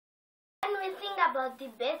about the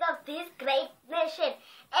birth of this great nation,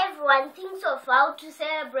 everyone thinks of how to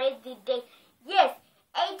celebrate the day. Yes,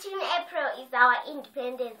 18 April is our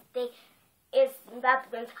Independence Day as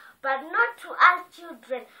Zimbabweans, but not to us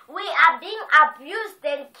children. We are being abused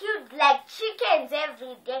and killed like chickens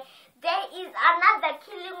every day. There is another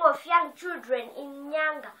killing of young children in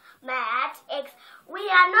Nyanga. My heart aches. We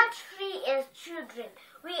are not free as children.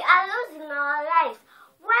 We are losing our lives.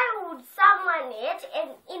 Why would someone hate an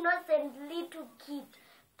innocent little kid?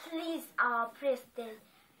 Please, our President,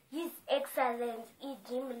 His Excellency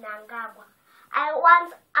E.D. Mnangagwa, I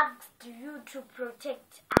once asked you to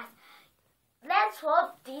protect us. Let's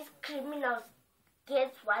hope these criminals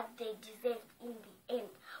get what they deserve in the end.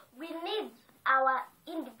 We need our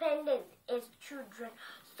independence as children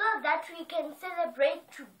so that we can celebrate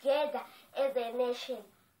together as a nation.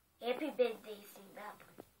 Happy birthday,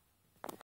 Zimbabwe.